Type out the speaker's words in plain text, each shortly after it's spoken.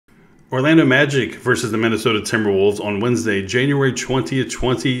Orlando Magic versus the Minnesota Timberwolves on Wednesday, January 20th,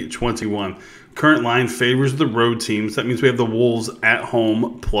 2021. Current line favors the road teams. That means we have the Wolves at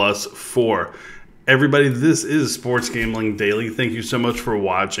home +4. Everybody, this is Sports Gambling Daily. Thank you so much for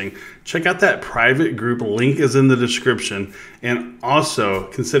watching. Check out that private group. Link is in the description. And also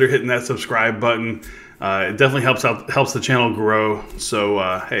consider hitting that subscribe button. It definitely helps the channel grow. So,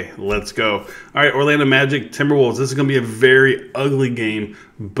 hey, let's go. All right, Orlando Magic, Timberwolves. This is going to be a very ugly game.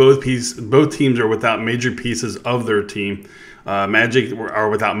 Both teams are without major pieces of their team. Magic are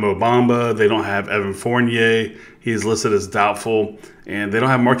without Mo Bamba. They don't have Evan Fournier. He's listed as doubtful. And they don't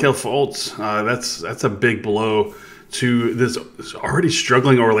have Markelle Fultz. That's a big blow to this already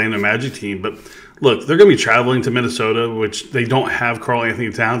struggling Orlando Magic team. But look, they're going to be traveling to Minnesota, which they don't have Karl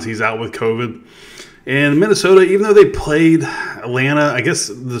Anthony Towns. He's out with COVID. And Minnesota, even though they played Atlanta, I guess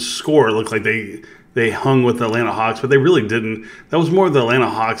the score looked like they hung with the Atlanta Hawks, but they really didn't. That was more of the Atlanta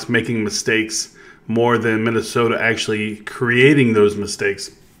Hawks making mistakes more than Minnesota actually creating those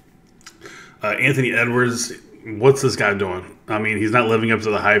mistakes. Anthony Edwards, what's this guy doing? I mean, he's not living up to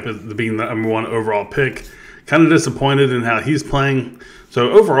the hype of being the #1 overall pick. Kind of disappointed in how he's playing.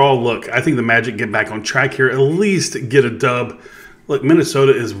 So overall, look, I think the Magic get back on track here, at least get a dub. Look,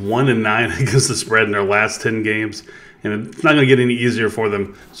 Minnesota is 1-9 against the spread in their last 10 games, and it's not going to get any easier for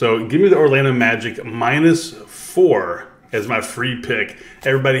them. So give me the Orlando Magic -4 as my free pick.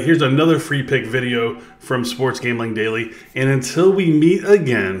 Everybody, here's another free pick video from Sports Gambling Daily. And until we meet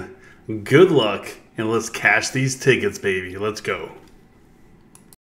again, good luck, and let's cash these tickets, baby. Let's go.